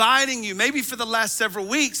been inviting you, maybe for the last several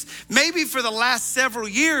weeks, maybe for the last several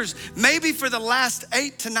years, maybe for the last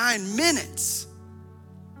 8 to 9 minutes.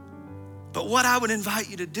 But what I would invite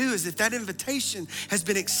you to do is, if that invitation has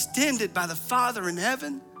been extended by the Father in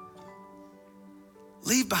heaven,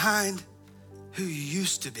 leave behind who you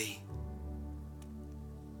used to be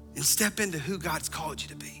and step into who God's called you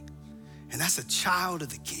to be. And that's a child of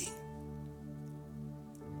the King.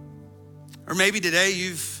 Or maybe today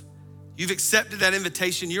you've accepted that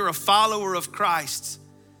invitation. You're a follower of Christ.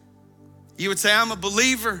 You would say, I'm a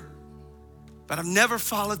believer, but I've never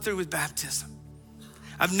followed through with baptism.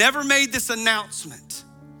 I've never made this announcement.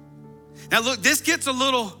 Now look, this gets a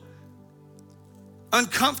little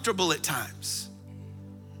uncomfortable at times,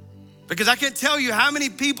 because I can't tell you how many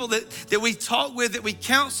people that we talk with, that we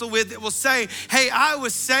counsel with, that will say, hey, I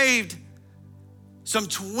was saved some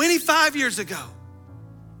 25 years ago,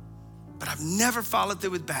 but I've never followed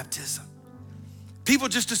through with baptism. People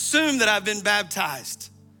just assume that I've been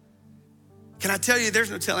baptized. Can I tell you,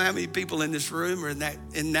 there's no telling how many people in this room or in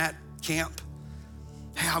that camp.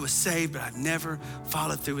 Hey, I was saved, but I've never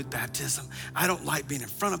followed through with baptism. I don't like being in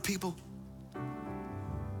front of people.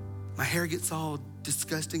 My hair gets all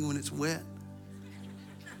disgusting when it's wet.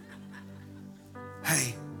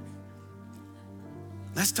 Hey,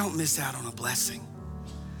 let's don't miss out on a blessing.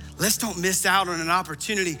 Let's don't miss out on an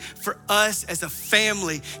opportunity for us as a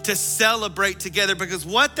family to celebrate together, because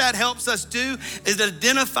what that helps us do is it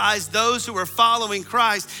identifies those who are following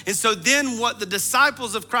Christ. And so then what the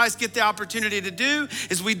disciples of Christ get the opportunity to do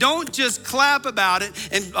is we don't just clap about it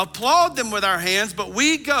and applaud them with our hands, but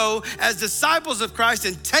we go as disciples of Christ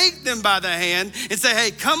and take them by the hand and say,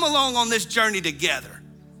 hey, come along on this journey together.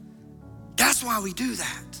 That's why we do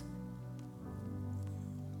that.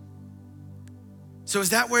 So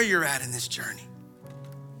is that where you're at in this journey?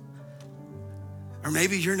 Or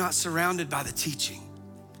maybe you're not surrounded by the teaching.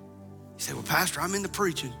 You say, well, Pastor, I'm in the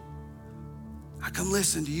preaching. I come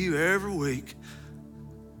listen to you every week.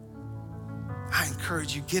 I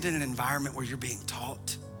encourage you, get in an environment where you're being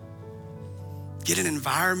taught. Get an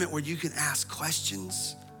environment where you can ask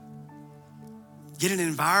questions. Get an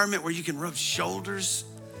environment where you can rub shoulders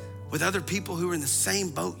with other people who are in the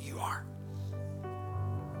same boat you are.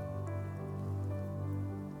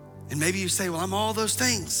 And maybe you say, well, I'm all those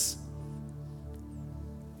things.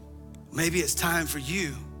 Maybe it's time for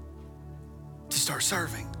you to start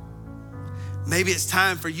serving. Maybe it's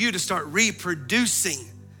time for you to start reproducing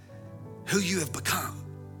who you have become.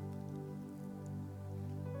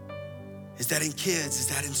 Is that in kids? Is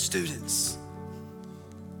that in students?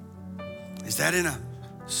 Is that in a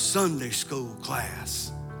Sunday school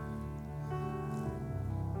class?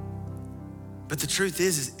 But the truth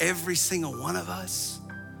is every single one of us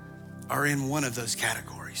are in one of those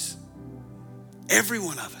categories. Every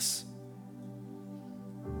one of us.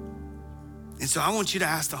 And so I want you to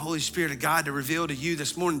ask the Holy Spirit of God to reveal to you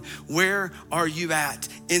this morning, where are you at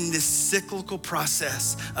in this cyclical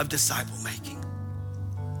process of disciple making?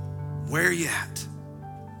 Where are you at?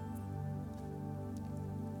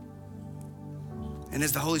 And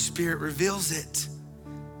as the Holy Spirit reveals it,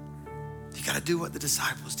 you gotta do what the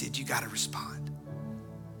disciples did. You gotta respond.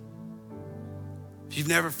 If you've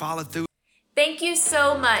never followed through. Thank you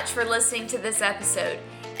so much for listening to this episode.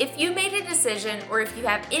 If you made a decision, or if you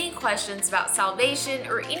have any questions about salvation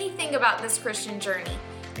or anything about this Christian journey,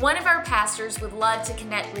 one of our pastors would love to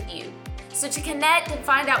connect with you. So to connect and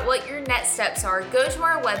find out what your next steps are, go to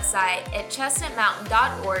our website at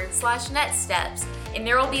chestnutmountain.org/nextsteps, and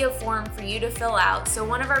there will be a form for you to fill out so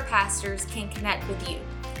one of our pastors can connect with you.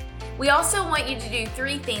 We also want you to do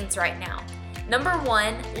 3 things right now. Number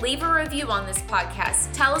 1, leave a review on this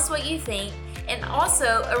podcast. Tell us what you think, and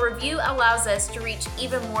also a review allows us to reach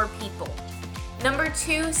even more people. Number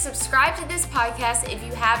 2, subscribe to this podcast if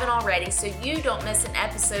you haven't already so you don't miss an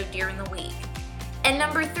episode during the week. And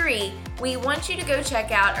number 3, we want you to go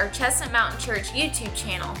check out our Chestnut Mountain Church YouTube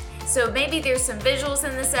channel. So maybe there's some visuals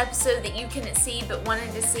in this episode that you couldn't see but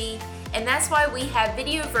wanted to see, and that's why we have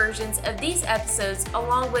video versions of these episodes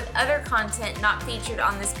along with other content not featured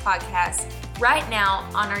on this podcast right now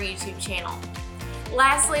on our YouTube channel.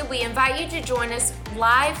 Lastly, we invite you to join us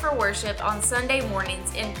live for worship on Sunday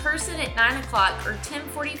mornings in person at 9 o'clock or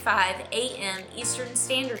 10:45 a.m. Eastern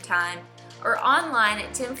Standard Time, or online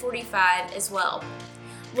at 10:45 as well.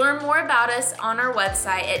 Learn more about us on our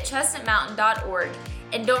website at chestnutmountain.org,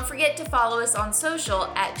 and don't forget to follow us on social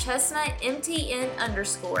at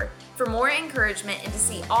chestnutmtn_ for more encouragement and to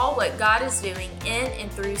see all what God is doing in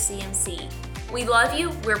and through CMC. We love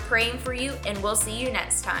you, we're praying for you, and we'll see you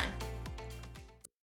next time.